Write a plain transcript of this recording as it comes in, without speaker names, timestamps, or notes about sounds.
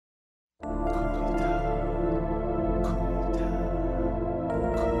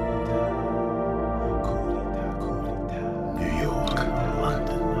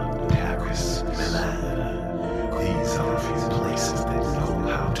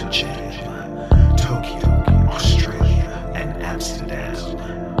Jam, Tokyo, Australia, and Amsterdam.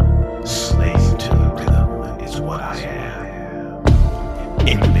 Slave to the rhythm is what I am.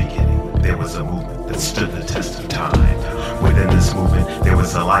 In the beginning, there was a movement that stood the test of time. Within this movement, there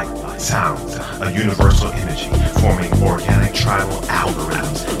was a light, sound, a universal energy, forming organic tribal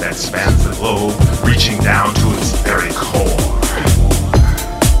algorithms that spans the globe, reaching down to its very core.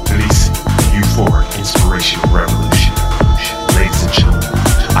 Releasing euphoric inspirational revolution. Ladies and gentlemen,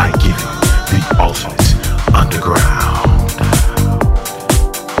 I give you the ultimate underground.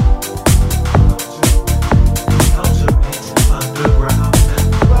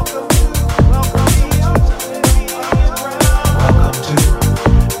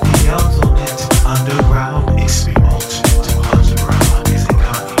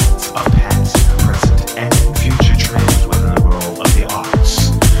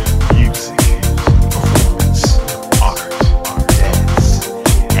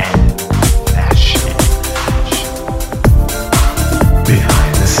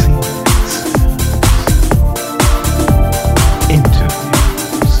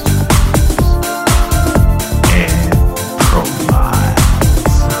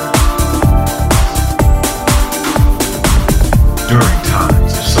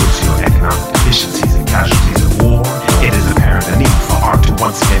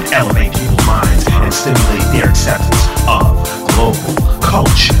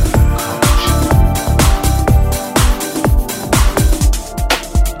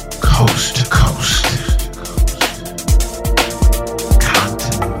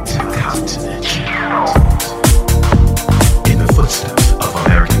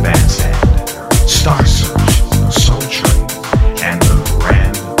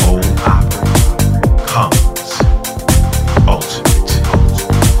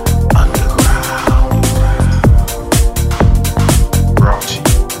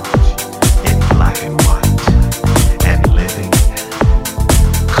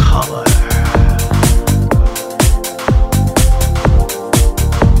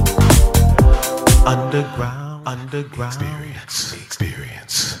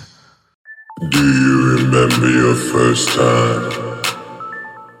 Experience. Do you remember your first time?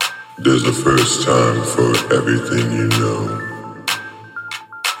 There's a first time for everything you know.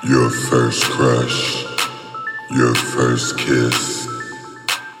 Your first crush, your first kiss,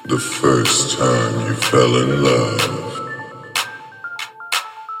 the first time you fell in love.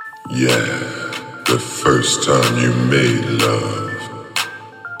 Yeah, the first time you made love.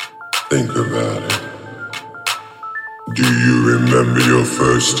 Think about it. Do you remember your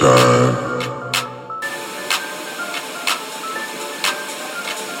first time?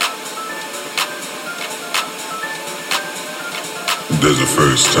 There's a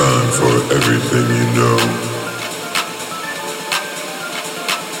first time for everything you know.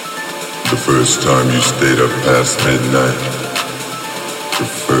 The first time you stayed up past midnight. The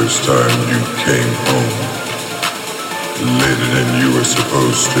first time you came home later than you were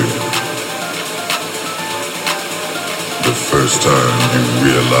supposed to. The first time you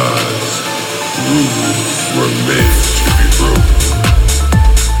realized rules were made to be broken.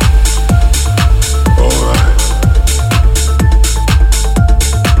 Alright.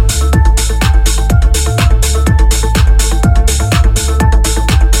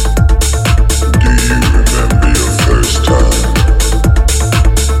 Do you remember your first time?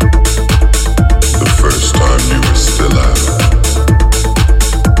 The first time you were still out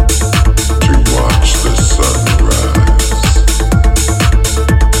to watch the sun rise.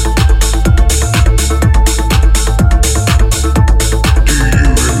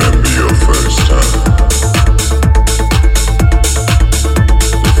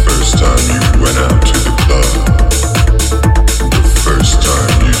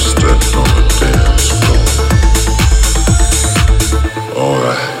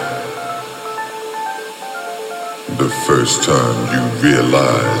 First time you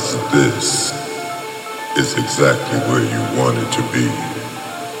realize this is exactly where you wanted to be.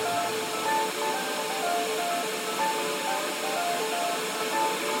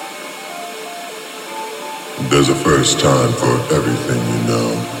 There's a first time for everything you know.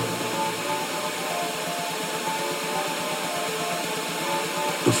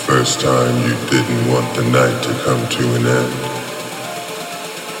 The first time you didn't want the night to come to an end.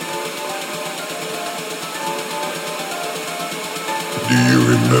 Do you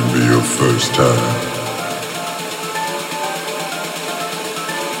remember your first time?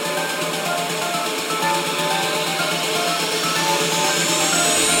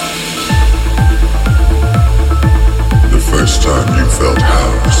 The first time you felt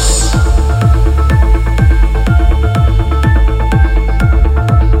house.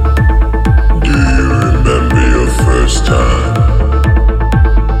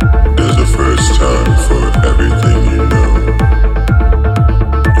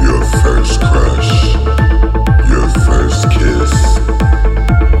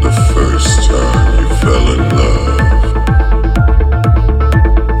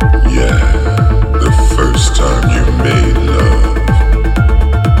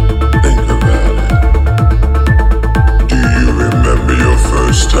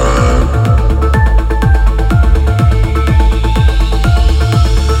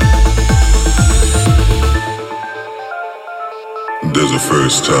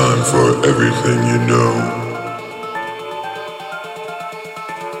 for everything you know.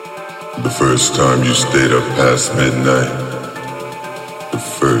 The first time you stayed up past midnight. The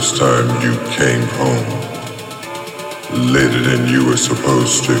first time you came home later than you were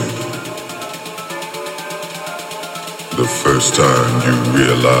supposed to. The first time you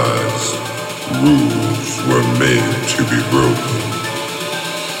realized rules were made to be broken.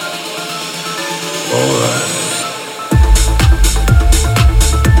 All right.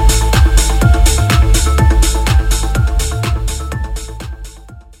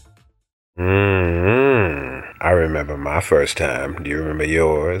 I remember my first time. Do you remember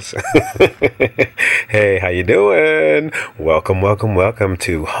yours? Hey, how you doing? Welcome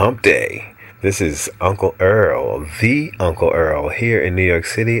to Hump Day. This is Uncle Earl, the Uncle Earl, here in New York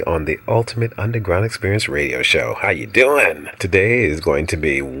City on the Ultimate Underground Experience radio show. How you doing? Today is going to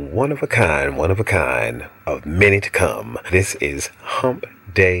be one of a kind, of many to come. This is Hump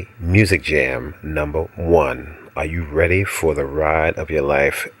Day Music Jam number 1. Are you ready for the ride of your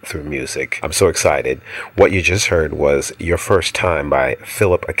life through music? I'm so excited. What you just heard was Your First Time by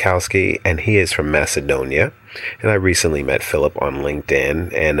Philip Akowski, and he is from Macedonia. And I recently met Philip on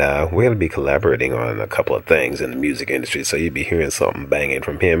LinkedIn, and we're going to be collaborating on a couple of things in the music industry, so you'll be hearing something banging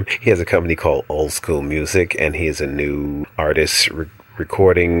from him. He has a company called Old School Music, and he is a new artist,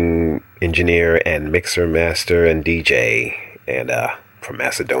 recording engineer, and mixer, master, and DJ. And from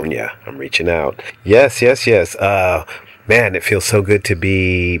Macedonia, I'm reaching out. Yes. Man, it feels so good to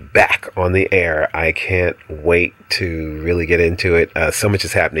be back on the air. I can't wait to really get into it. So much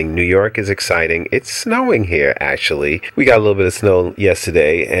is happening. New York is exciting. It's snowing here, actually. We got a little bit of snow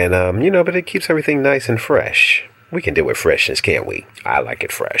yesterday, and but it keeps everything nice and fresh. We can deal with freshness, can't we? I like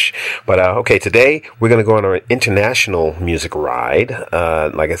it fresh. But, okay, today we're going to go on our international music ride.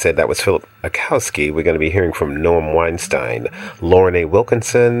 Like I said, that was Philip Akowski. We're going to be hearing from Noam Weinstein, Lauren A.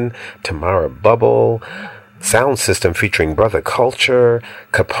 Wilkinson, Tamara Bubble, Sound System featuring Brother Culture,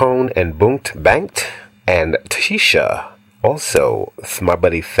 Capone and Banked, and Tisha. Also, my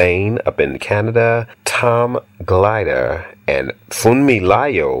buddy Thane up in Canada, Tom Glider, and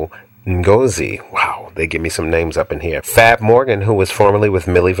Funmilayo Ngozi. Wow, they give me some names up in here. Fab Morgan, who was formerly with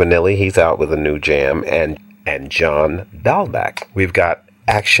Milli Vanilli, he's out with a new jam, and John Dahlback. We've got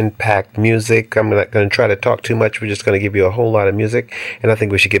action-packed music. I'm not going to try to talk too much. We're just going to give you a whole lot of music, and I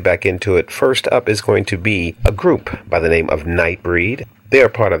think we should get back into it. First up is going to be a group by the name of Nightbreed. They are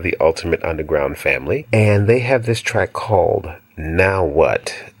part of the Ultimate Underground family, and they have this track called Now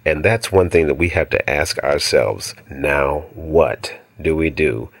What? And that's one thing that we have to ask ourselves. Now what do we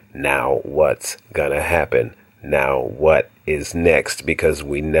do? Now what's gonna happen? Now what is next? Because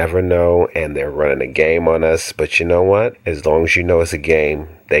we never know, and they're running a game on us. But you know what? As long as you know it's a game,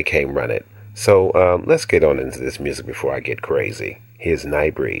 they can't run it. So let's get on into this music before I get crazy. Here's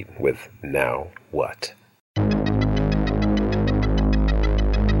Nightbreed with Now What?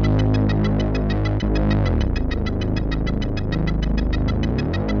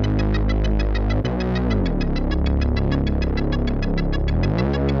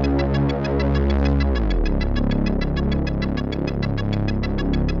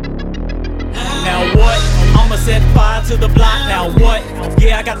 Set fire to the block, now what?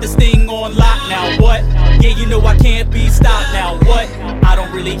 Yeah, I got this thing on lock, now what? Yeah, you know I can't be stopped, now what? I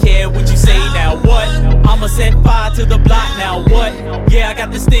don't really care what you say, now what? I'ma set fire to the block, now what? Yeah, I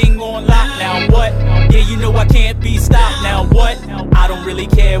got this thing on lock, now what? Yeah, you know I can't be stopped, now what? I don't really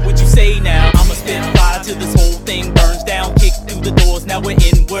care what you say, now I'ma spit fire till this whole thing burns down. Kick through the doors, now we're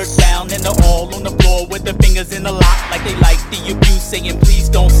inward bound, and they're all on the floor with their fingers in the lock, like they like the abuse, saying please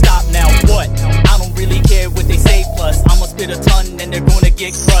don't stop, now what? I don't really care what they say, plus I'ma spit a ton and they're gonna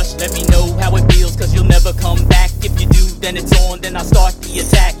get crushed. Let me know how it feels, cause you'll never come back. If you do, then it's on, then I'll start the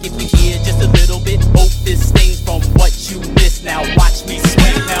attack. If you hear just a little bit, hope this stings from what you missed. Now watch me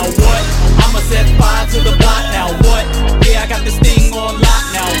swing, now what? I'ma set fire to the block, now what? Yeah, I got this thing on lock,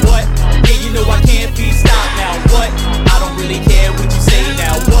 now what? Yeah, you know I can't be stopped, now what? I don't really care what you say,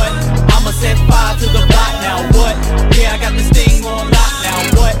 now what? I'ma set fire to the block, now what? Yeah, I got this thing on lock, now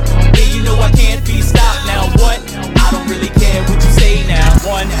what? Yeah, you know I can't be stopped, now what? I don't really care what you say now.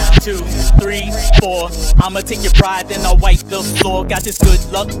 1, 2, 3, 4. I'ma take your pride, then I'll wipe the floor. Got this good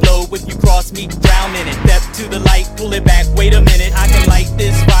luck flow. If you cross me, drown in it. Step to the light, pull it back. Wait a minute, I can light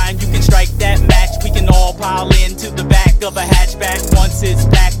this fire and you can strike that match. We can all pile into the back of a hatchback. Once it's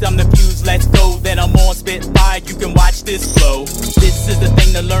packed, I'm the fuse. Let's go. Then I'm on spit fire. You can watch this flow. This is the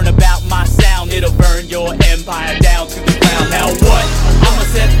thing to learn about my sound. It'll burn your empire down to the ground. Now what? I'ma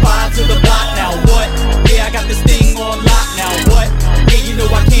set fire to the block. Now what? Yeah, I got this thing on lock. Now what? Yeah, you know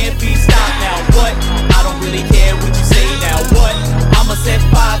I can't be stopped. Now what? I don't really care what you say. Now what? I'ma set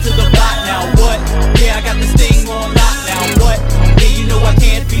fire to the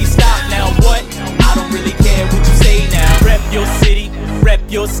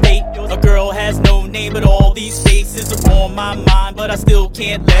these faces are on my mind, but I still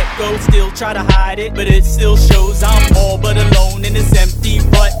can't let go. Still try to hide it, but it still shows I'm all but alone in this empty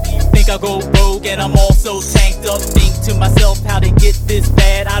rut. Think I'll go rogue and I'm also tanked up. Think to myself how to get this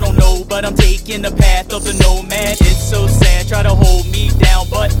bad, I don't know, but I'm taking the path of the nomad. It's so sad, try to hold me down,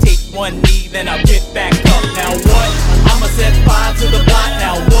 but take one knee, then I'll get back up. Now what? I'ma set fire to the block.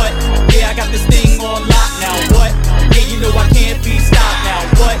 Now what? Yeah, I got this thing on lock. Now what? Yeah, you know I can't be stopped. Now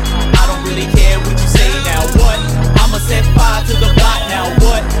what? I don't really care what you say. Now what? I'ma set fire to the block. Now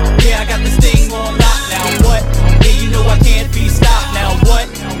what? Yeah, I got this thing on lock. Now what? Yeah, you know I can't be stopped. Now what?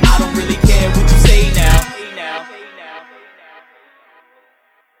 I don't really care what you say now.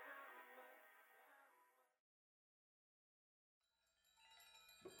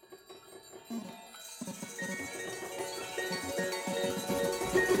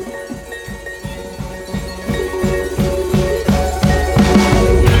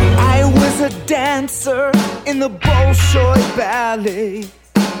 A dancer in the Bolshoi Ballet.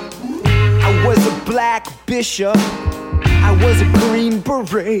 I was a black bishop, I was a green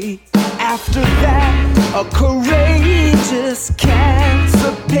beret. After that, a courageous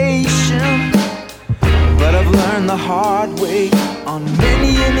cancer patient. But I've learned the hard way on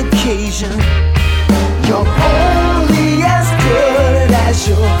many an occasion. You're only as good as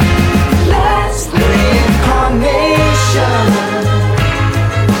your last reincarnation.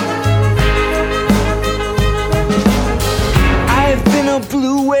 A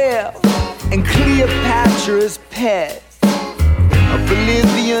blue whale and Cleopatra's pet, a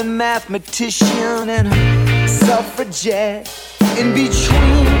Bolivian mathematician and a suffragette. In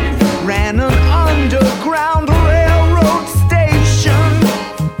between ran an underground railroad station,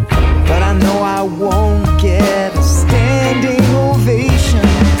 but I know I won't get a standing ovation,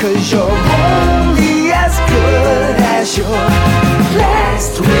 'cause you're only as good as your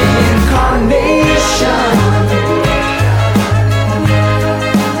last reincarnation.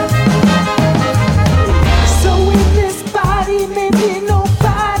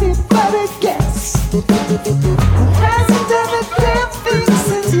 Who hasn't done a damn thing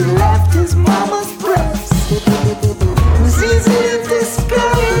since he left his mama's breast? Who's easily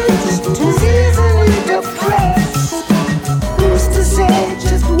discouraged, who's easily depressed? Who's to say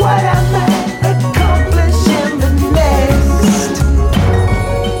just what I might accomplish in the next?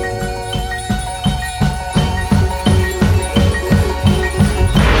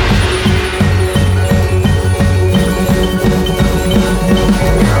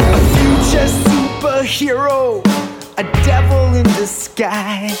 Hero, a devil in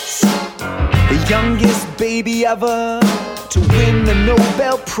disguise, the youngest baby ever to win the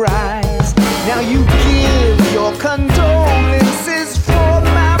Nobel Prize. Now you give your condolences for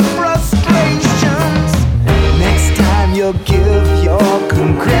my frustrations. Next time you'll give your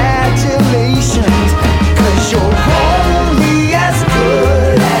congratulations, 'cause you're only as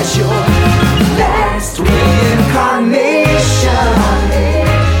good as your last reincarnation.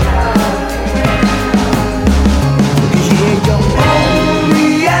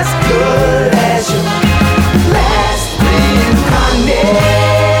 As good as your last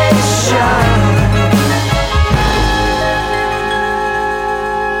reincarnation.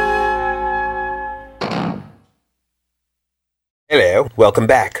 Hello, welcome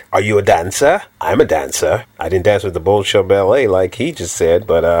back. Are you a dancer? I'm a dancer. I didn't dance with the Bolshoi Ballet like he just said,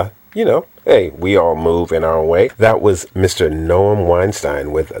 but you know, hey, we all move in our own way. That was Mr. Noam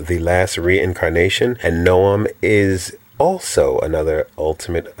Weinstein with The Last Reincarnation, and Noam is also another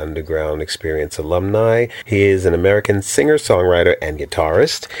Ultimate Underground Experience alumni. He is an American singer, songwriter, and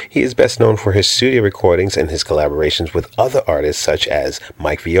guitarist. He is best known for his studio recordings and his collaborations with other artists such as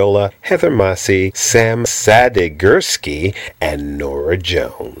Mike Viola, Heather Massey, Sam Sadigursky, and Nora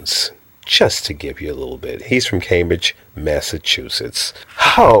Jones. Just to give you a little bit. He's from Cambridge, Massachusetts.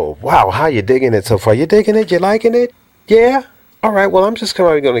 Oh, wow. How you digging it so far? You digging it? You liking it? Yeah? All right, well, I'm just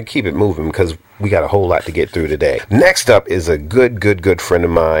going to keep it moving because we got a whole lot to get through today. Next up is a good friend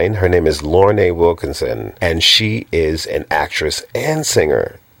of mine. Her name is Lorne Wilkinson, and she is an actress and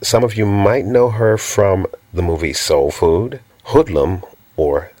singer. Some of you might know her from the movie Soul Food, Hoodlum,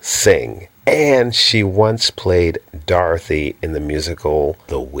 or Sing. And she once played Dorothy in the musical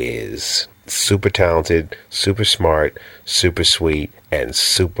The Wiz. Super talented, super smart, super sweet, and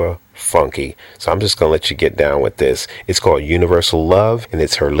super funky. So I'm just going to let you get down with this. It's called Universal Love, and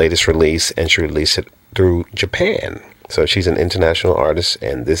it's her latest release, and she released it through Japan. So she's an international artist,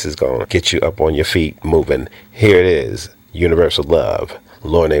 and this is going to get you up on your feet moving. Here it is, Universal Love,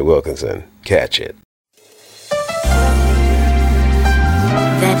 Lorne Wilkinson. Catch it.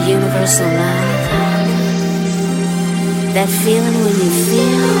 That universal love, that feeling when you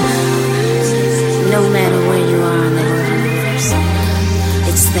feel no matter where you are in the universe,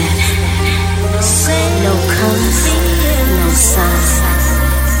 it's that no colors, no size,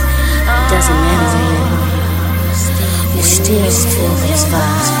 doesn't matter where you are, you still feel these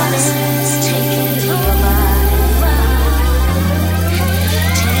vibes taking to your body.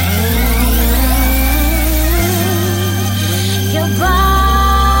 Your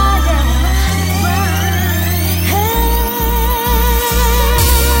body.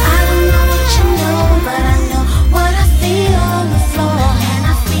 I don't know what you know, but I know what I feel on the floor, and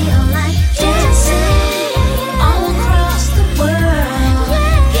I feel like dancing all across the world.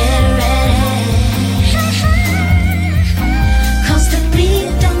 Get ready, 'cause the beat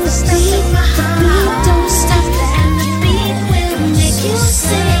don't stop, and the beat will make you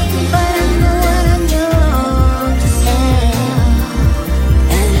sing. But I know what I know,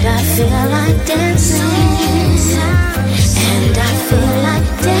 and I feel like dancing, and I feel like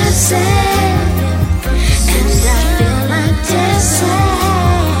dancing, and I feel like dancing.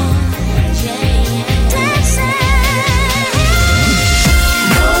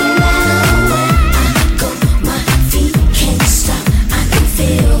 No matter where I go, my feet can't stop. I can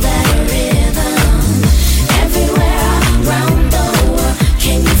feel that rhythm everywhere around the world.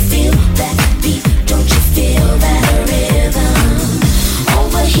 Can you feel that beat? Don't you feel that rhythm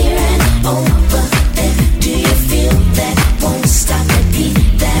over here and over there? Do you feel that won't stop the beat?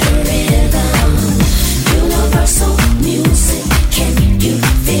 That rhythm, universal music. Can you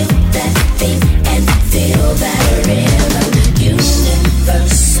feel that thing and feel that rhythm?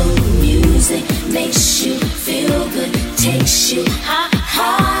 Universal music makes you feel good, takes you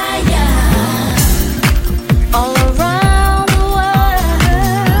higher. All around the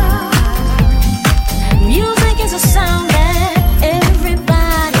world, music is a sound that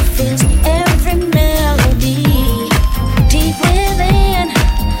everybody feels, everybody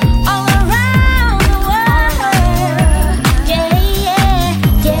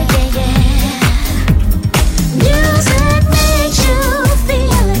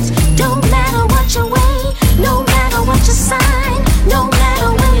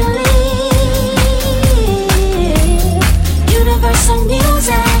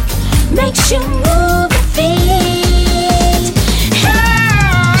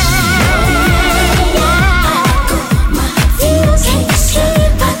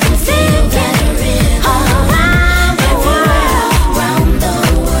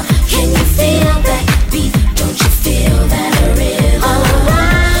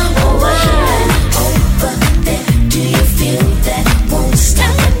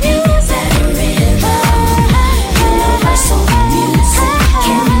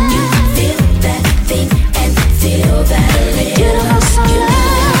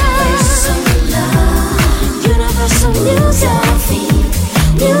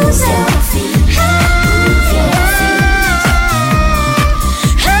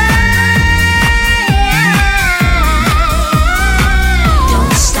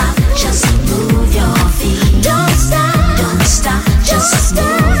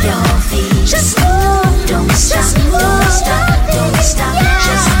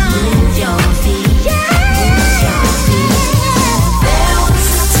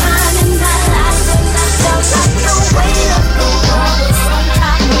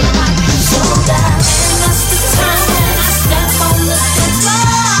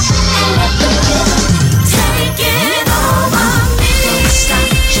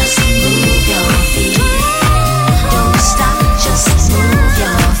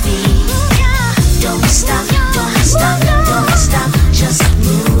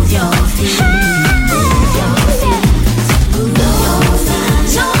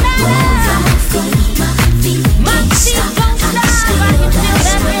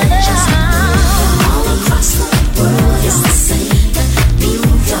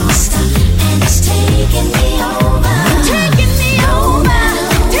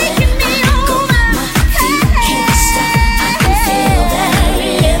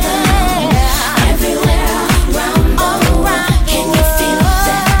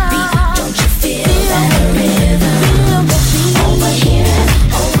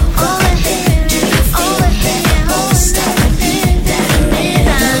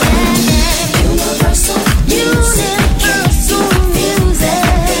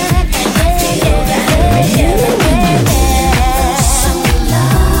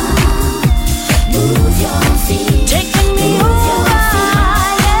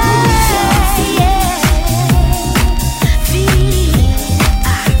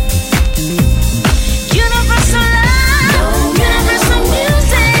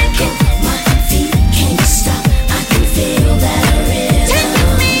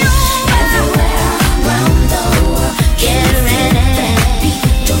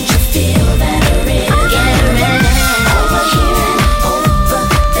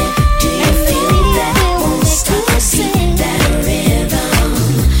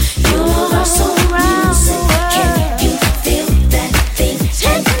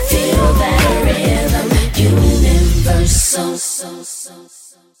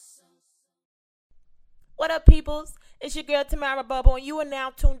What up, peoples? It's your girl Tamara Bubble, and you are now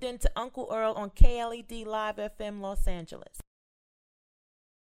tuned in to Uncle Earl on KLED Live FM Los Angeles.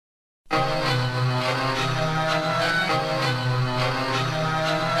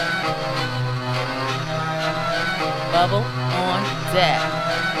 Bubble on deck.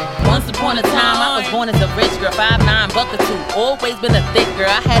 Once upon a time, I was born as a rich girl, 5'9", buck or two. Always been a thick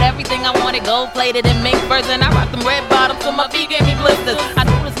girl. I had everything I wanted, gold plated and mink furs, and I rocked them red bottoms so my feet gave me blisters. I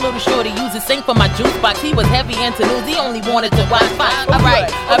knew this little shorty used his sink for my juice box. He was heavy into news, he only wanted to watch Fox.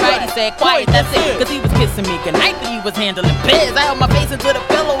 Alright, he said, quiet, that's it, cause he was kissing me goodnight, but he was handling biz. I held my face into the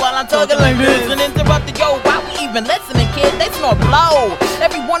pillow while I'm talking like this, and interrupted, yo, why we even listening, kid? They snort blow.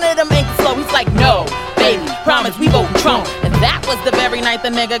 Every one of them ain't slow. He's like, no, baby, promise we voting Trump. And that was the very night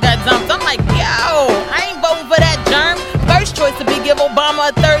the nigga got dumped. I'm like, yo, I ain't voting for that germ. First choice to be give Obama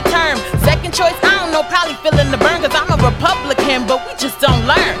a third term. Second choice, I don't know, probably feeling the burn, cause I'm a Republican, but we just don't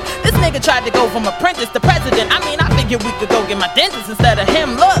learn. This nigga tried to go from apprentice to president. I mean, I figured we could go get my dentist instead of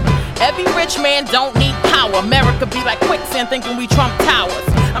him. Look, every rich man don't need power. America be like quicksand thinking we Trump towers.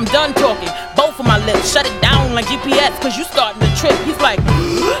 I'm done talking, both of my lips, shut it down like GPS, cause you starting to trip. He's like,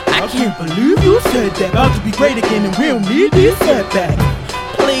 I can't believe you said that. About to be great again and we don't need this setback.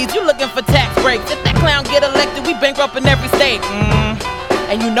 Please, you looking for tax breaks. If that clown get elected, we bankrupt in every state.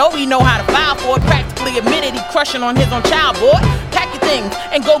 And you know he know how to file for it. Practically admitted he crushing on his own child, boy. Pack your things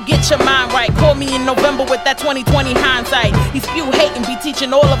and go get your mind right. Call me in November with that 2020 hindsight. He spew hate and be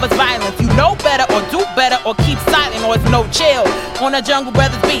teaching all of us violence. You know better or do better or keep silent or it's no chill. On a Jungle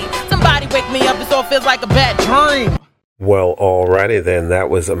Brothers beat, somebody wake me up, it all feels like a bad dream. Well, alrighty then, that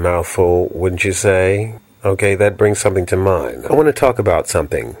was a mouthful, wouldn't you say? Okay, that brings something to mind. I want to talk about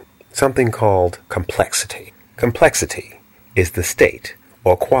something called complexity. Complexity is the state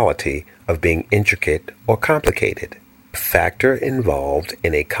or quality of being intricate or complicated, a factor involved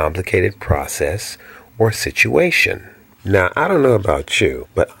in a complicated process or situation. Now, I don't know about you,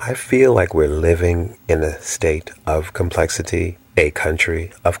 but I feel like we're living in a state of complexity, a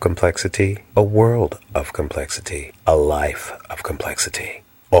country of complexity, a world of complexity, a life of complexity.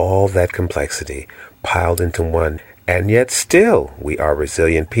 All that complexity piled into one, and yet still we are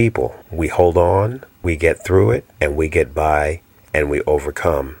resilient people. We hold on, we get through it, and we get by, and we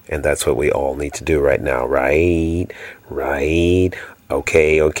overcome. And that's what we all need to do right now, right? Right?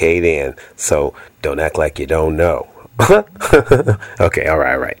 Okay then. So don't act like you don't know. Okay, all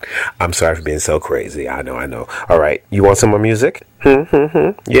right. I'm sorry for being so crazy. I know. All right, you want some more music?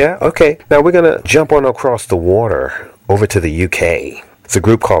 Yeah, okay. Now we're going to jump on across the water over to the UK. It's a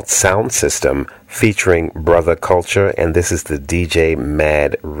group called Sound System featuring Brother Culture, and this is the DJ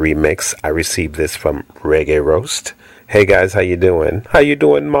Mad remix. I received this from Reggae Roast. Hey guys, how you doing? How you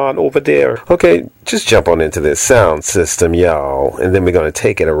doing, man, over there? Okay, just jump on into this Sound System, y'all, and then we're going to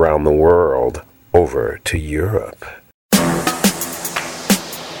take it around the world over to Europe.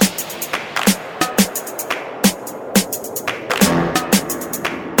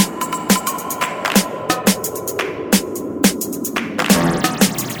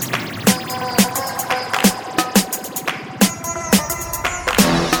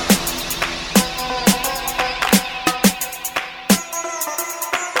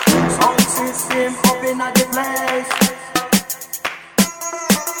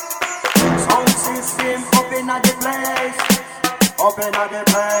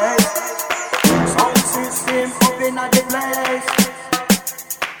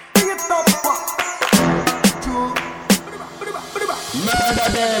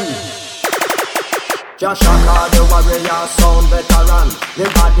 Shaka, the warrior sound veteran. The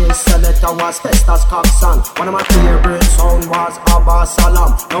baddest selector was Festus Coxon. One of my favorite sound was Abba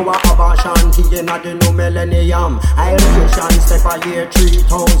Salam. Now Abba Shanti in the new millennium. Aeration step a year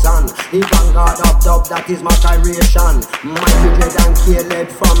 3000. The vanguard of dub, that is my gyration. Mikey Dread and Caleb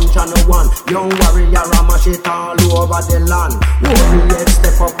from Channel 1. Young warrior, I mash it all over the land. Warrior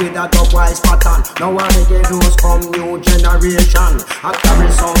step up with a dub-wise pattern. Now I reggae those come new generation. I carry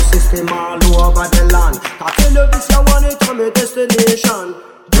sound system all over the land. I tell you this, you want it from a destination.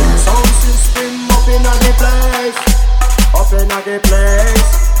 The sound system up in the place. Up in the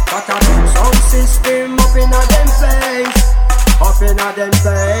place. Got a big sound system up in them place. Up in them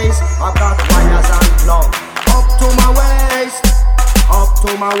place. I've got wires and plug up to my waist. Up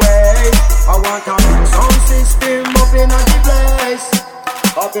to my waist. I want a big sound system up in the place.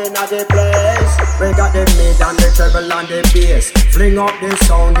 Up in the place. We got the mid and the treble and the bass. Fling up the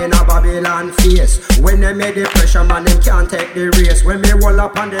sound in a Babylon face. When they made the pressure, man, them can't take the race. When we roll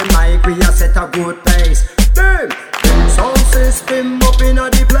up on the mic, we a set a good pace. Boom! Sound system up in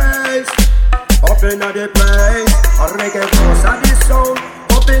the place. Up inna the place, a reggae house a the sound.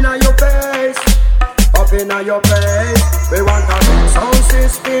 Up inna your face, up inna your face. We want a big sound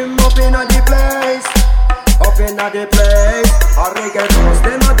system up inna the place, up inna the place. A reggae house,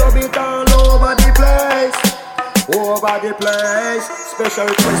 them a dub it all over the place, over the place. Special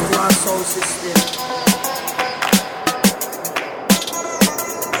request to our sound system.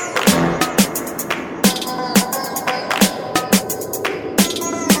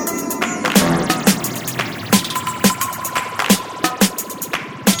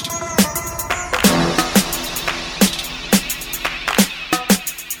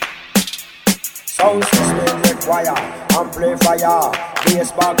 Sound system require amplifier,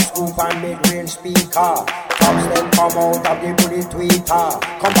 bass box, scoop and mid-range speaker. Tops them come out of the bullet tweeter.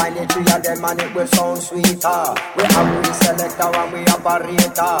 Combine the three of them and it will sound sweeter. We have we selector and we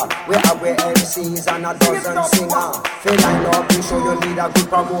operator. We have we MCs and a dozen singer. Feel line up, we show you need a good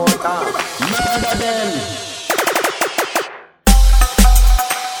promoter. Murder them.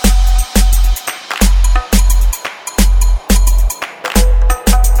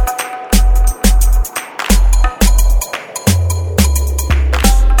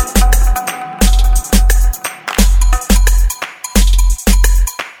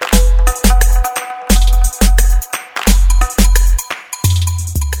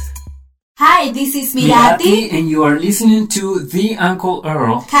 Hi, this is Mirati, and you are listening to The Uncle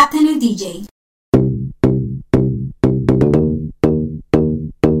Earl, Captain and DJ.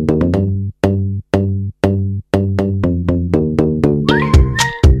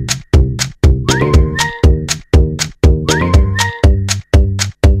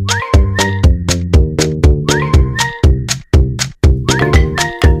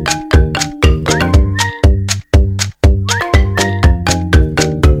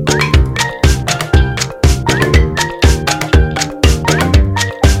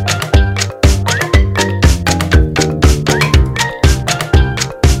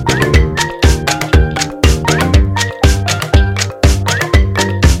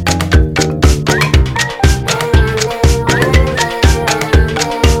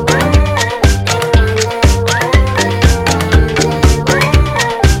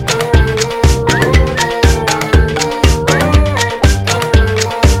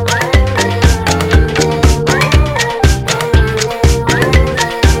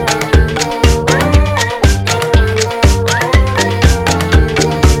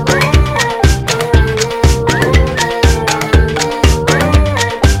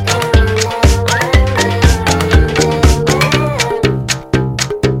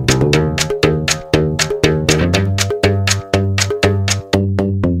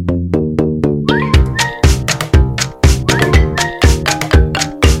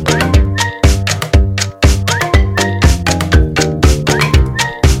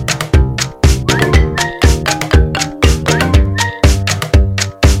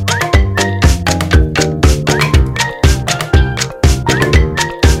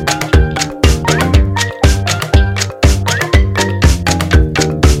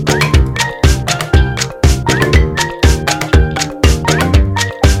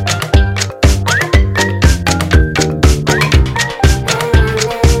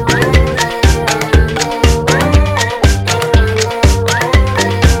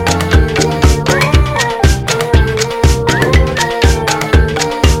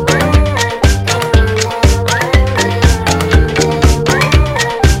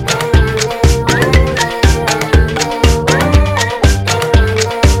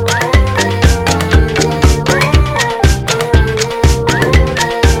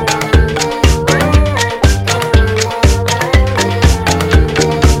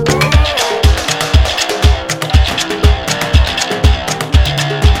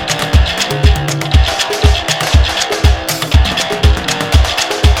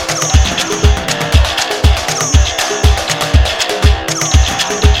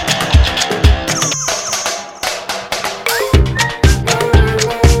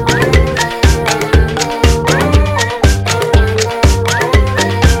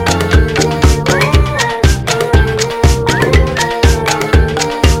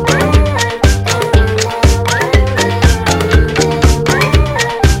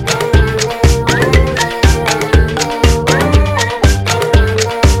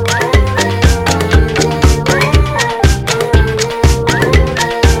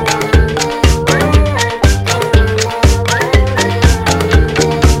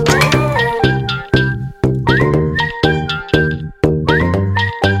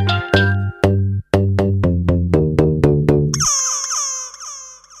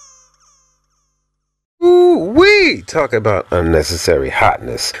 Talk about unnecessary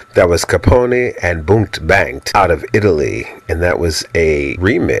hotness. That was Capone and Bunkt Banked out of Italy, and that was a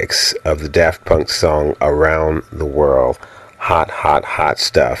remix of the Daft Punk song Around the World. Hot, hot, hot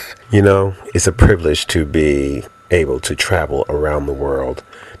stuff. You know, it's a privilege to be able to travel around the world,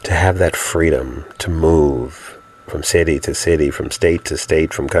 to have that freedom to move from city to city, from state to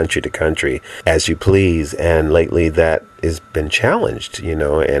state, from country to country, as you please. And lately that has been challenged, you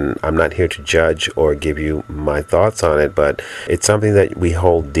know, and I'm not here to judge or give you my thoughts on it, but it's something that we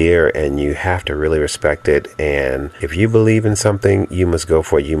hold dear, and you have to really respect it. And if you believe in something, you must go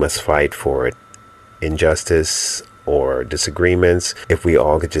for it. You must fight for it. Injustice or disagreements, if we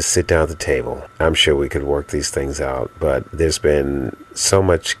all could just sit down at the table, I'm sure we could work these things out. But there's been so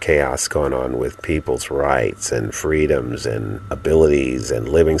much chaos going on with people's rights and freedoms and abilities and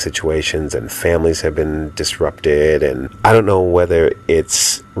living situations, and families have been disrupted, and I don't know whether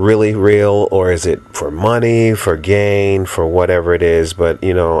it's really real or is it for money, for gain, for whatever it is. But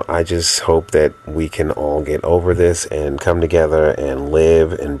you know, I just hope that we can all get over this and come together and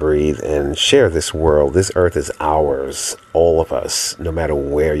live and breathe and share this world. This earth is ours, all of us, no matter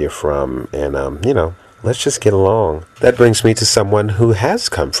where you're from. And you know, let's just get along. That brings me to someone who has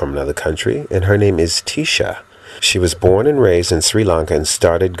come from another country, and her name is Tisha. She was born and raised in Sri Lanka and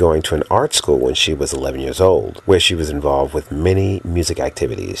started going to an art school when she was 11 years old, where she was involved with many music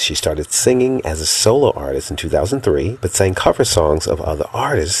activities. She started singing as a solo artist in 2003, but sang cover songs of other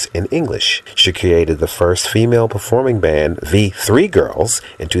artists in English. She created the first female performing band, The Three Girls,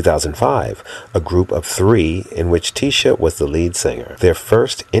 in 2005, a group of three in which Tisha was the lead singer. Their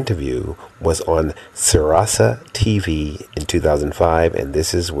first interview was on Sirasa TV in 2005, and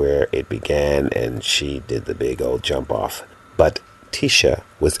this is where it began, and she did the big old jump off. But Tisha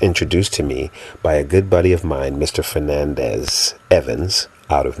was introduced to me by a good buddy of mine, Mr. Fernandez Evans,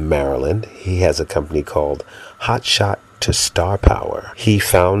 out of Maryland. He has a company called Hot Shot to Star Power. He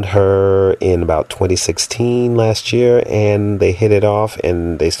found her in about 2016 last year, and they hit it off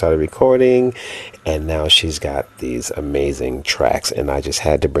and they started recording, and now she's got these amazing tracks, and I just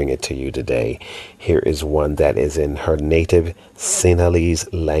had to bring it to you today. Here is one that is in her native Sinhalese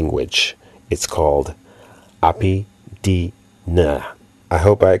language. It's called Api Di Na. I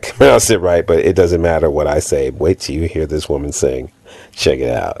hope I pronounced it right, but it doesn't matter what I say. Wait till you hear this woman sing. Check it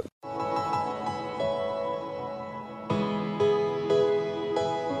out.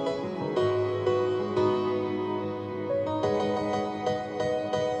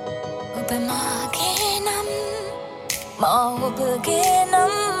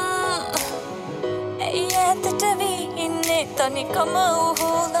 තනිකම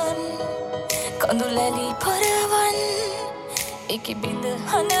උහුලන් කඳුලැලි පරවන් එකි බිඳ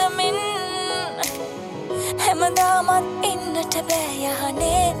හඬමින් හැමදාමත් ඉන්නට බෑ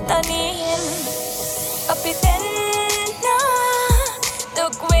යහනේ තනියෙන් අපි දෙන්නා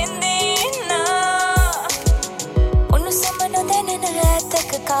දුක් විඳිනා උණුසුම නොදැනෙන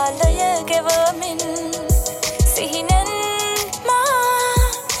රැතක කාලය ගෙවමින් සිහිනෙන් මා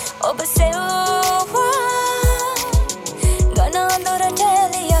ඔබ සෙව්වා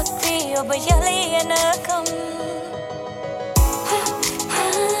ඔබ යලියනකම්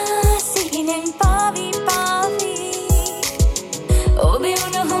සිහිනෙන් පාවි පාවි ඔබේ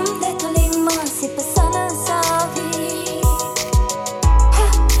උණුහුම් දෙතුලින් මා සිප සනසාවි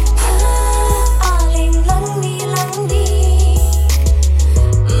ආලින් ලංවි ලංවි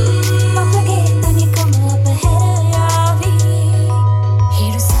අපගේ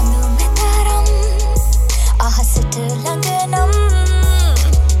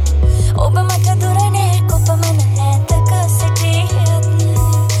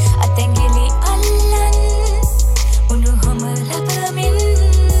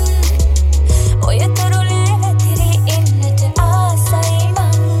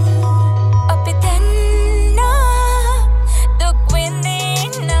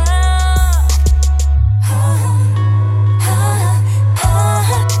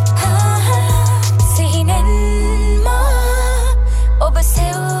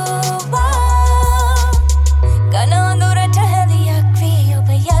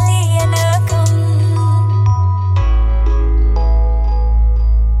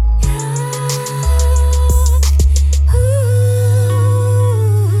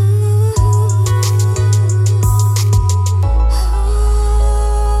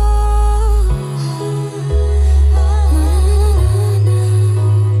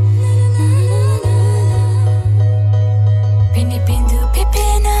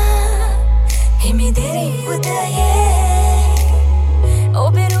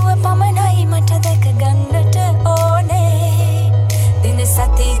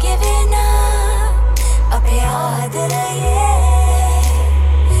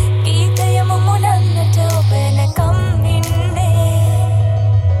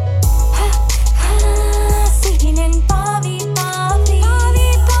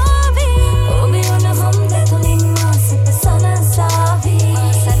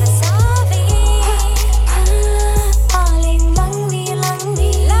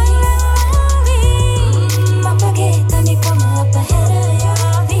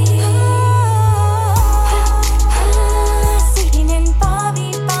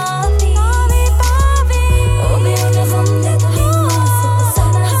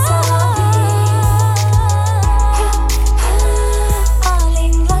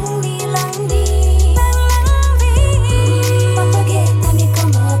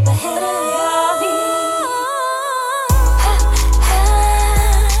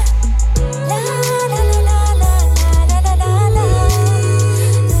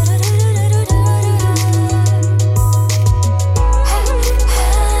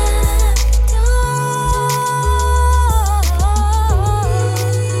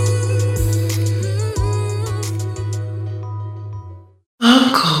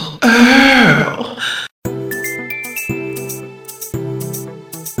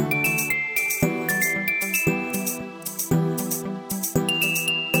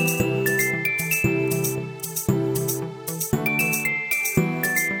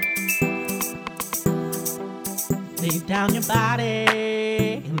down your body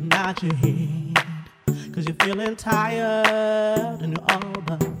and not your head, 'cause you're feeling tired and you're all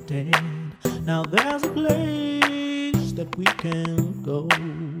but dead. Now there's a place that we can go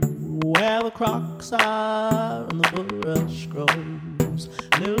where the crocs are and the bulrush grows.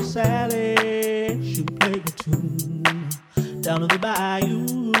 Little Sally, she'll play a tune down to the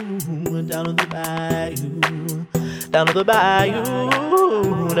bayou, down to the bayou, down to the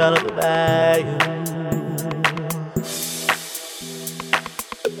bayou, down to the bayou.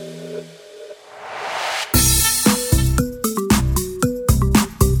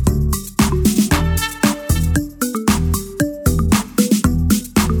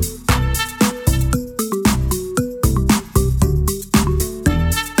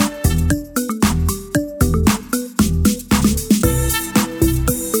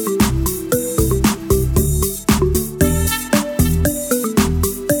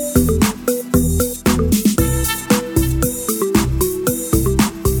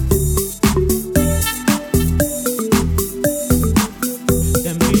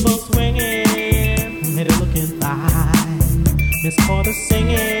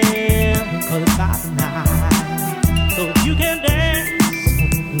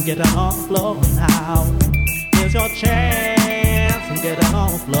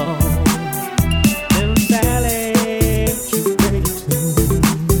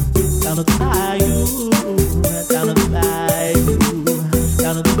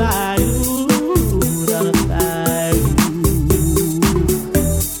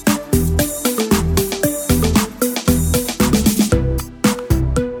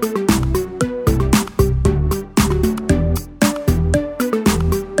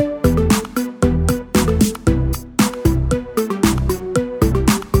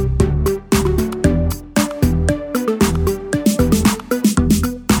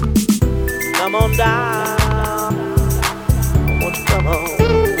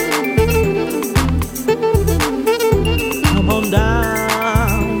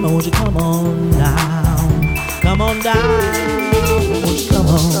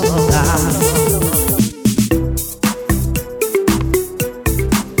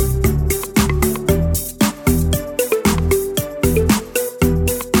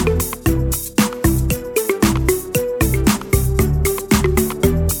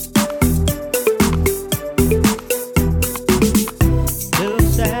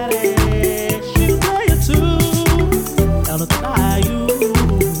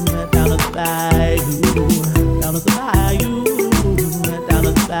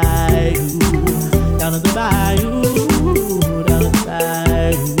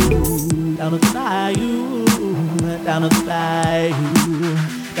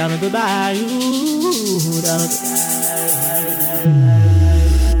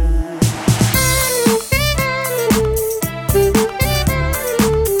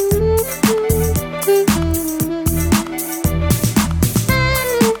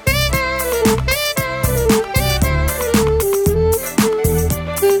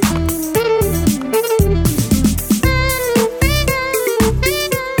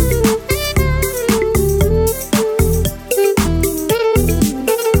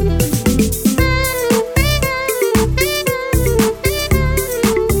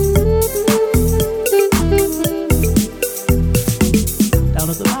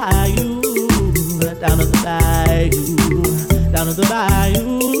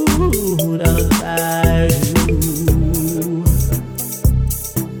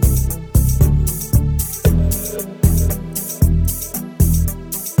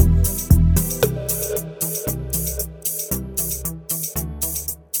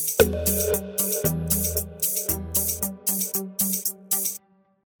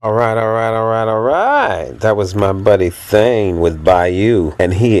 That was my buddy Thane with Bayou,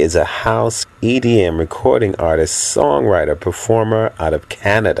 and he is a house EDM recording artist, songwriter, performer out of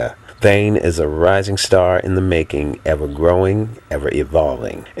Canada. Thane is a rising star in the making, ever growing, ever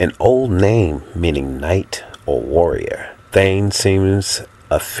evolving. An old name meaning knight or warrior. Thane seems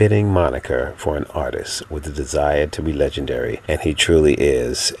a fitting moniker for an artist with the desire to be legendary, and he truly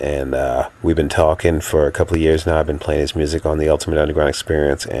is. And we've been talking for a couple of years now. I've been playing his music on the Ultimate Underground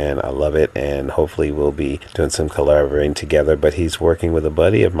Experience, and I love it, and hopefully we'll be doing some collaborating together. But he's working with a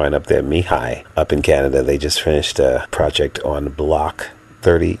buddy of mine up there, Mihai, up in Canada. They just finished a project on Block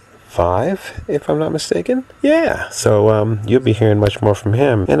 35, if I'm not mistaken. Yeah, so you'll be hearing much more from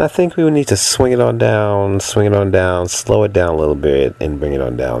him. And I think we would need to swing it on down, slow it down a little bit, and bring it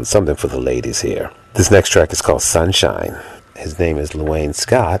on down. Something for the ladies here. This next track is called Sunshine. His name is Luane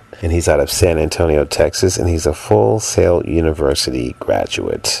Scott, and he's out of San Antonio, Texas, and he's a Full Sail University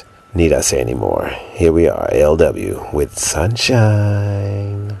graduate. Need I say any more? Here we are, LW with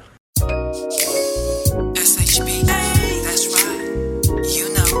Sunshine. SHB, that's right.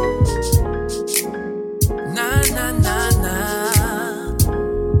 You know. Nah, nah, nah, nah.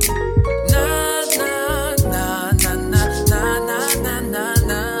 Nah, nah, nah, nah, nah, nah, nah, nah,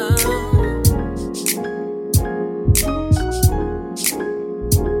 nah.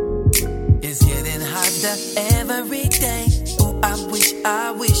 It's getting hotter every day. Oh, I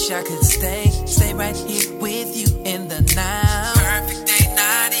wish I could stay right here with you in the now. Perfect day,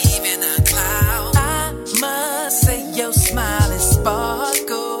 not even a cloud. I must say your smile is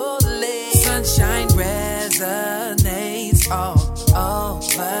sparkling. Sunshine resonates all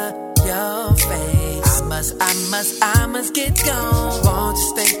over your face. I must get gone. Want to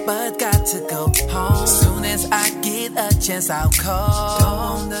stay, but got to go home. Soon as I get a chance, I'll call.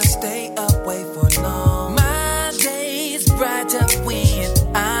 Don't wanna stay away for long. My day's brighter when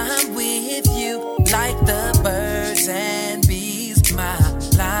I'm with you, like the birds and bees. My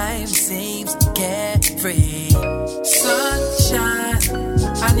life seems carefree. Sunshine,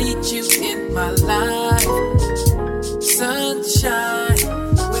 I need you in my life. Sunshine,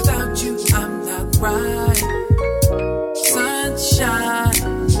 without you I'm not right. Sunshine,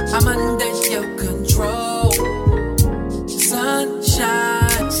 I'm under your control.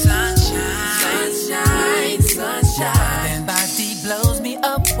 Sunshine, sunshine, sunshine, sunshine. And body blows me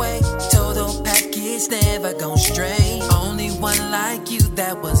away. Total package, never gone stray. Only one like you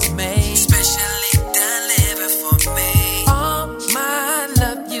that was made, specially delivered for me. All my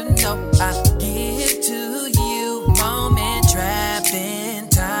love, you know I give to you. Moment trapped in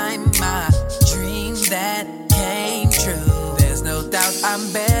time, my dream that came true. There's no doubt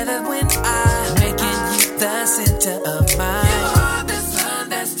I'm better when I'm making you the center of mine. You are the sun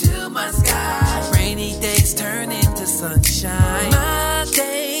that's to my sky. Rainy days turn into sunshine. My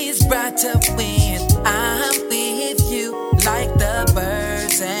days brighter when I'm with you, like the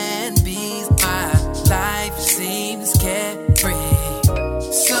birds and bees. My life seems carefree.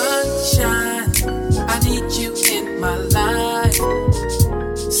 Sunshine, I need you in my life.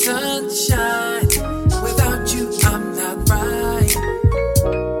 Sunshine, without you I'm not right.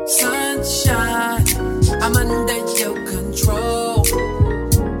 Sunshine, I'm under your control.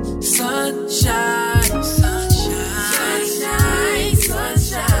 Sunshine, sunshine, sunshine,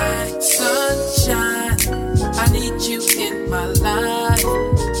 sunshine, sunshine, I need you in my life.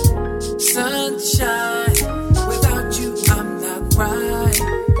 Sunshine, without you I'm not right.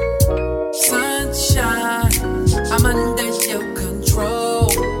 Sunshine, I'm under your control.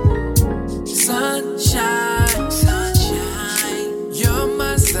 Sunshine, sunshine, you're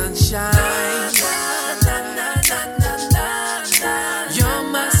my sunshine. You're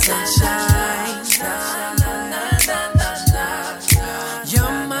my sunshine.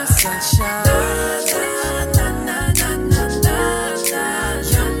 You're my sunshine. You're my sunshine.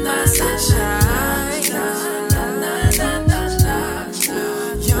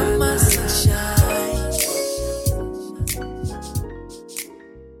 You're my sunshine.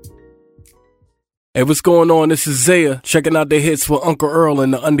 Hey, what's going on? This is Zaya, checking out the hits with Uncle Earl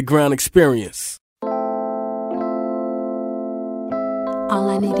and the Underground Experience. All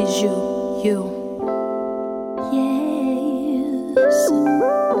I need is you. Yes.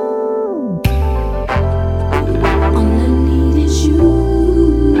 All I need is you.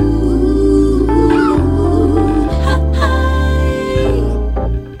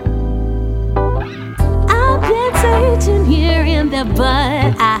 I've been searching here and there,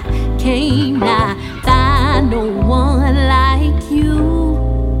 but I can't not find no one like you.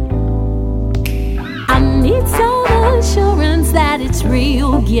 I need some assurance that it's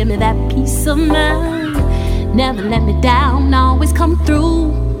real. Give me that peace of mind. Never let me down, always come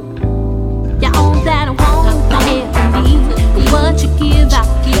through. You're all that I want, my every need. What you give, I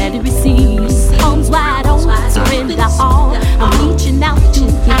let it receive. Arms wide open, surrender all. I'm reaching out to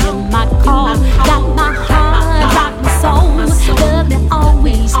hear my call. Got my heart, rock my soul. Love that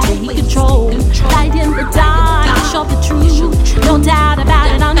always take control. Light in the dark, show the truth. No doubt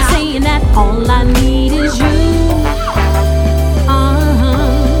about it, I'm saying that all I need is you.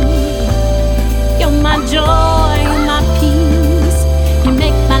 You're my joy, you're my peace. You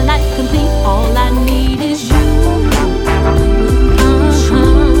make my life complete. All I need is you.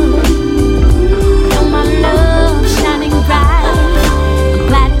 You're my love shining bright. I'm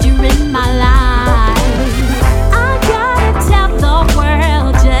glad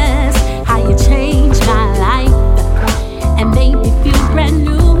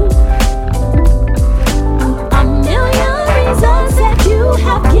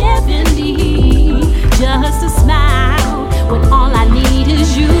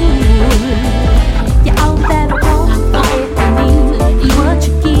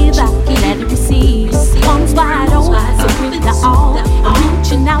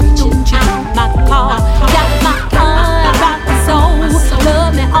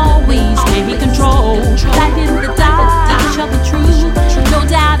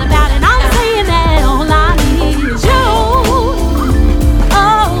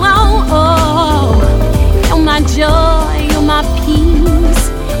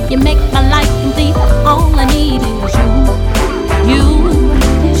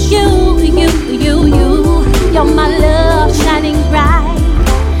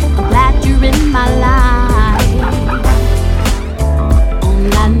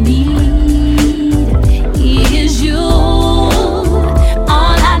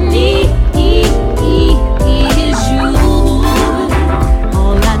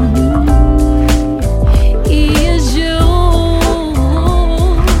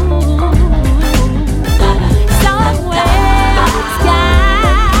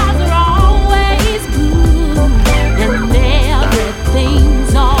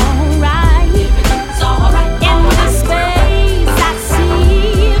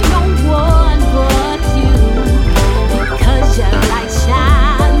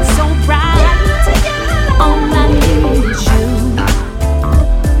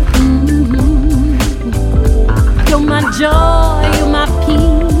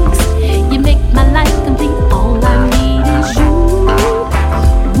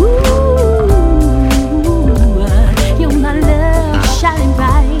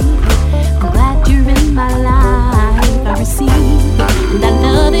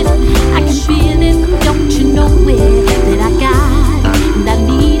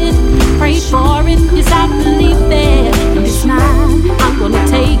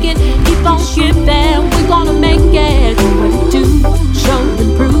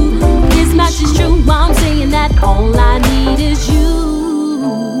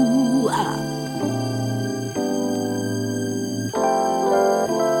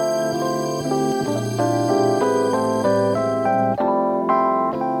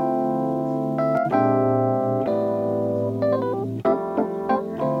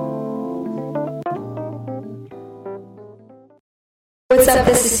What's up,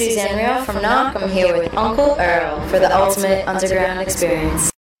 this is Suzanne Real from Knock. I'm here with Uncle Earl for the ultimate underground experience.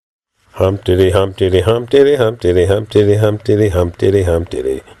 Hump diddy, hump diddy, hump diddy, hump diddy, hump diddy, hump diddy, hump diddy, hump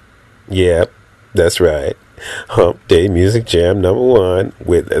diddy. Yep, that's right. Hump Day Music Jam #1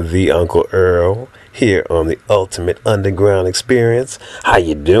 with the Uncle Earl here on the Ultimate Underground Experience. How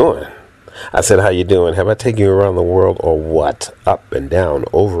you doing? I said, how you doing? Have I taken you around the world or what? Up and down,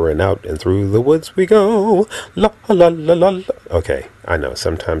 over and out, and through the woods we go. La la la la la. Okay, I know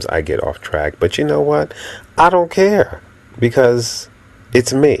sometimes I get off track, but you know what? I don't care because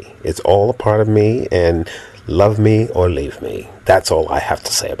it's me. It's all a part of me, and love me or leave me. That's all I have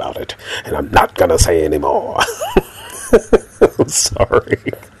to say about it. And I'm not going to say anymore. I'm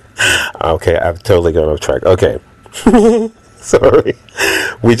sorry. Okay, I've totally gone off track. Okay. Sorry.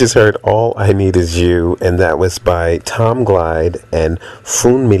 We just heard All I Need Is You, and that was by Tom Glide and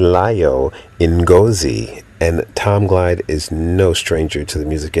Funmilayo Ngozi. And Tom Glide is no stranger to the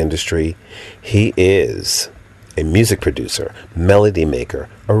music industry. He is a music producer, melody maker,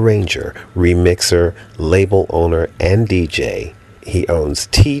 arranger, remixer, label owner, and DJ. He owns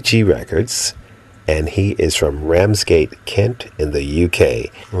TG Records, and he is from Ramsgate, Kent, in the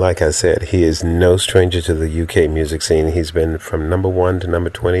UK. Like I said, he is no stranger to the UK music scene. He's been from #1 to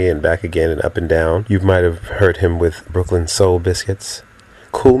 #20 and back again and up and down. You might have heard him with Brooklyn Soul Biscuits,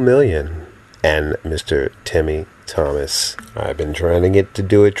 Cool Million, and Mr. Timmy Thomas. I've been trying to get to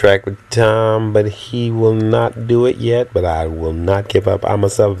do a track with Tom, but he will not do it yet. But I will not give up. I'm a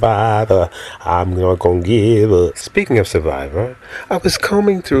survivor. I'm not gonna give up. Speaking of survivor, I was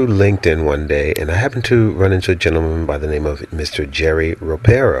combing through LinkedIn one day, and I happened to run into a gentleman by the name of Mr. Jerry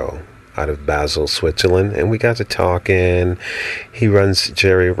Ropero out of Basel, Switzerland, and we got to talking. He runs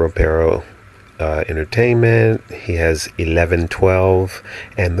Jerry Ropero Entertainment. He has 1112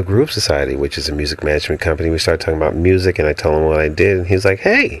 and the Groove Society, which is a music management company. We started talking about music, and I told him what I did, and he was like,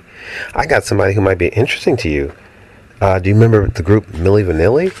 hey, I got somebody who might be interesting to you. Do you remember the group Milli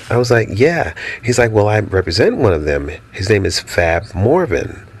Vanilli? I was like, yeah. He's like, well, I represent one of them. His name is Fab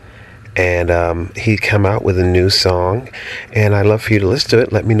Morvan. And he come out with a new song, and I'd love for you to listen to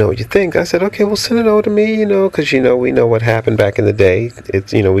it. Let me know what you think. I said, okay, well, send it over to me, because, we know what happened back in the day.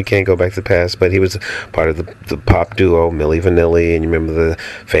 It's, we can't go back to the past, but he was part of the pop duo, Milli Vanilli, and you remember the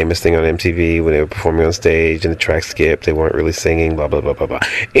famous thing on MTV when they were performing on stage, and the track skipped, they weren't really singing, blah, blah, blah, blah, blah.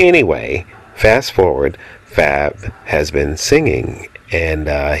 Anyway, fast forward, Fab has been singing, and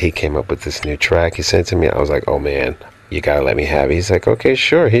he came up with this new track. He sent it to me. I was like, oh, man, you gotta let me have it. He's like, okay,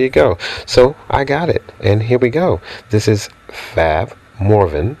 sure, here you go. So I got it, and here we go. This is Fab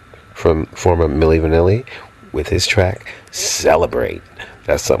Morvan from former Milli Vanilli with his track Celebrate.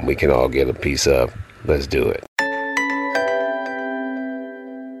 That's something we can all get a piece of. Let's do it.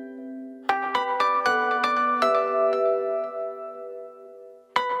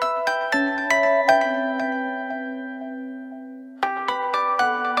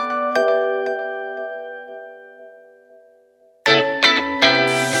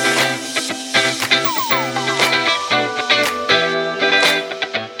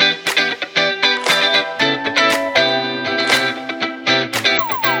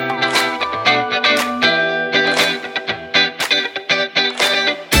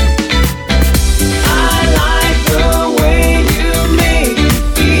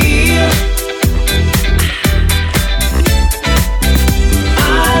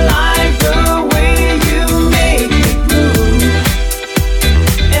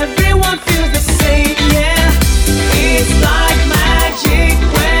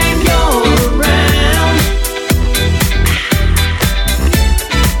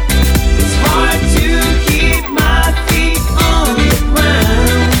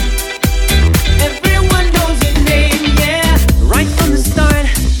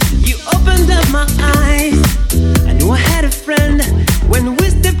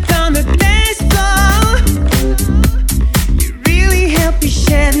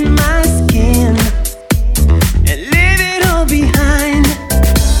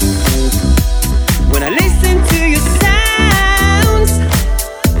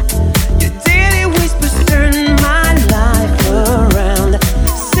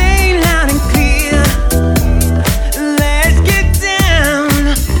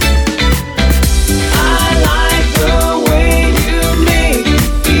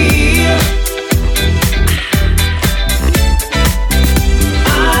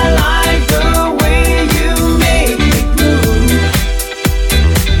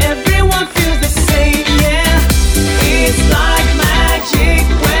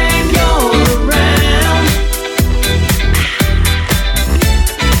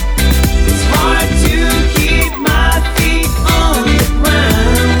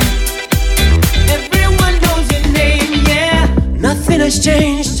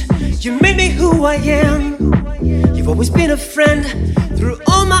 I am. You've always been a friend through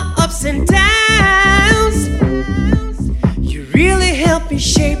all my ups and downs. You really helped me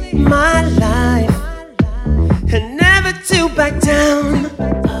shape my life and never to back down.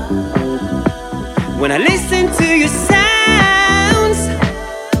 When I listen to your sounds,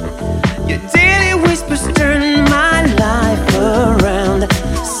 your daily whispers turn my life around.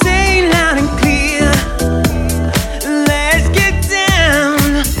 Say loud and clear, let's get down.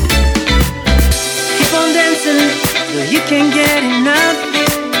 Keep on dancing till you can't get enough.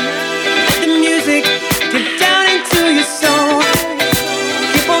 Let the music get down into your soul.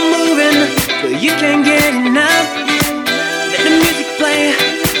 Keep on moving till you can't get enough. Let the music play,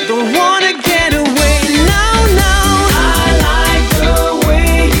 don't wanna get away.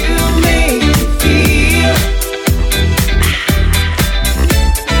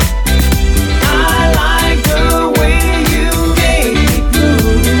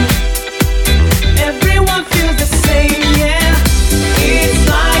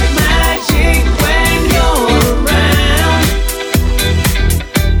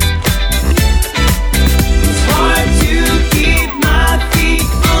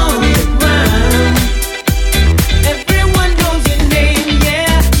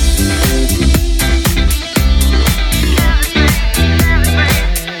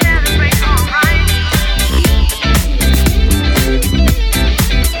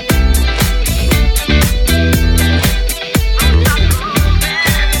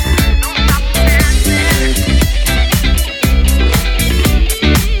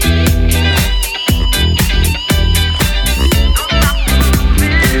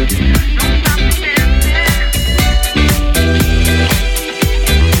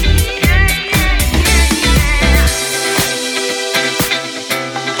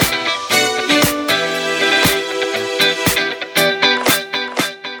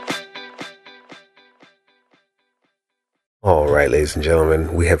 Ladies and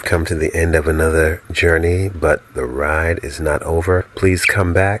gentlemen, we have come to the end of another journey, but the ride is not over. Please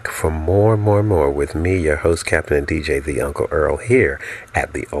come back for more with me, your host, Captain and DJ, the Uncle Earl, here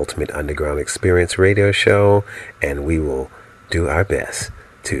at the Ultimate Underground Experience radio show, and we will do our best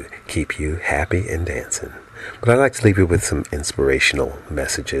to keep you happy and dancing. But I'd like to leave you with some inspirational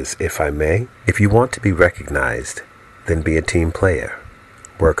messages, if I may. If you want to be recognized, then be a team player.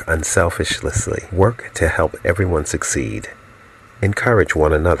 Work unselfishly. Work to help everyone succeed. Encourage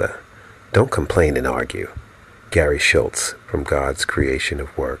one another. Don't complain and argue. Gary Schultz from God's Creation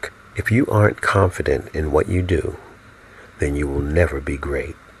of Work. If you aren't confident in what you do, then you will never be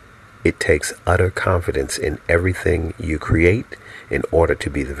great. It takes utter confidence in everything you create in order to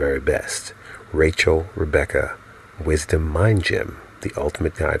be the very best. Rachel Rebecca, Wisdom Mind Gym, the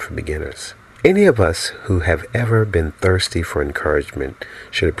ultimate guide for beginners. Any of us who have ever been thirsty for encouragement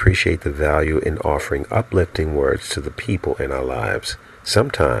should appreciate the value in offering uplifting words to the people in our lives.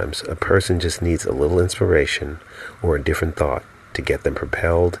 Sometimes a person just needs a little inspiration or a different thought to get them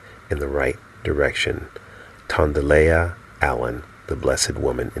propelled in the right direction. Tondalea Allen, the Blessed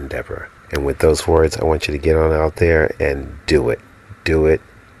Woman Endeavor. And with those words, I want you to get on out there and do it. Do it.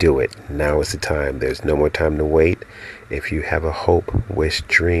 Do it. Now is the time. There's no more time to wait. If you have a hope, wish,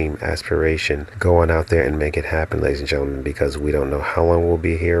 dream, aspiration, go on out there and make it happen, ladies and gentlemen, because we don't know how long we'll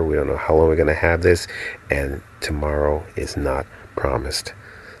be here. We don't know how long we're going to have this, and tomorrow is not promised.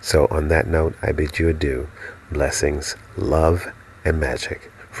 So on that note, I bid you adieu. Blessings, love, and magic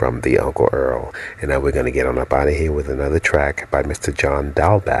from the Uncle Earl. And now we're going to get on up out of here with another track by Mr. John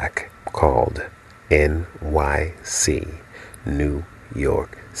Dahlback called NYC, New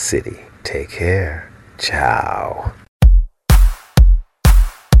York City. Take care. Ciao.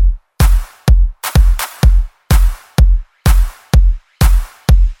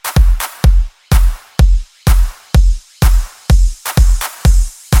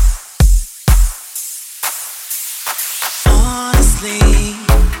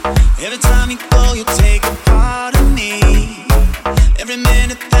 Every time you go, you take a part of me. Every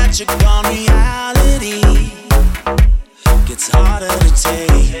minute that you're gone, reality gets harder to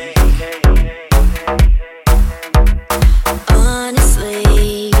take.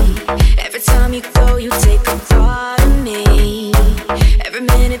 Honestly, every time you go, you take a part of me. Every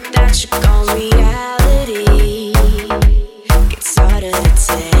minute that you're gone, reality gets harder to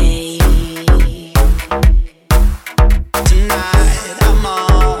take. Tonight, I'm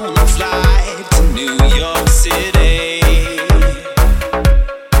on a flight to New York City.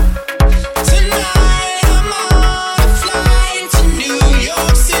 Tonight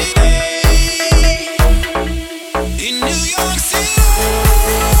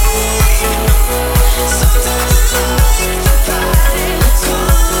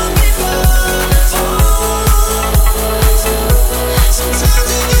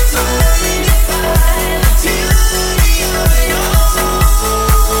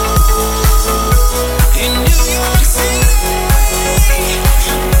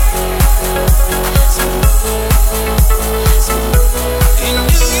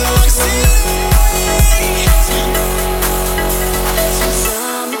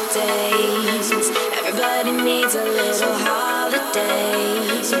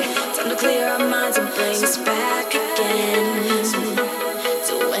days. Time to clear our minds and bring us back again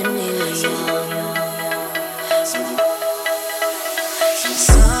to when we were young.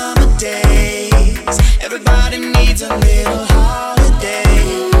 Summer days, everybody needs a little holiday.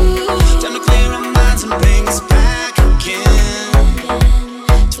 Time to clear our minds and bring us back again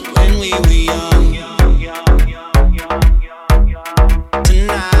to when we were young.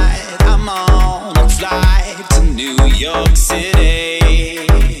 Tonight I'm on a flight to New York City.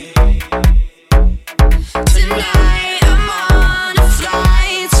 Tonight I'm on a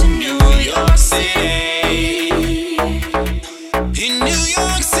flight to New York City. In New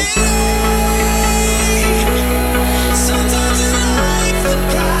York City, sometimes in life the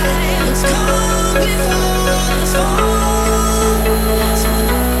prides come before the fall.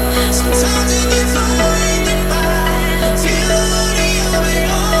 Sometimes you get blinded by the beauty of it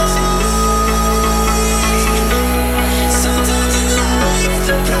all. Sometimes in life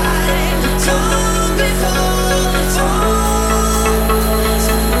the pride come before the fall.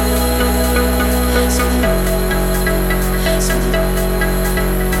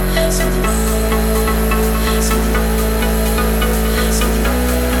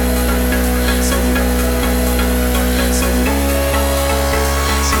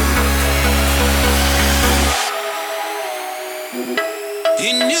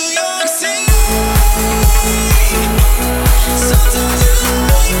 In New York City, sometimes in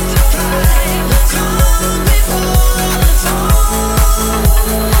life the pride will come before the fall.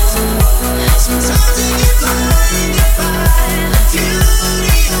 Sometimes you get blinded by the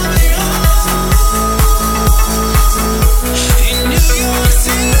beauty of it all. In New York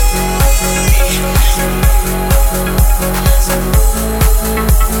City.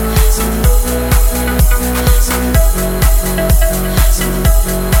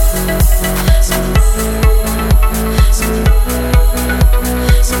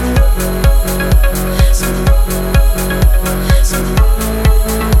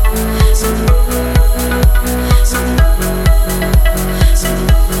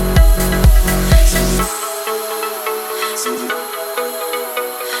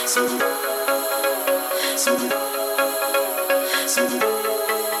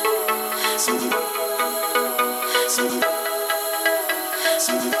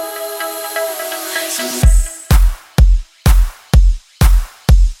 Some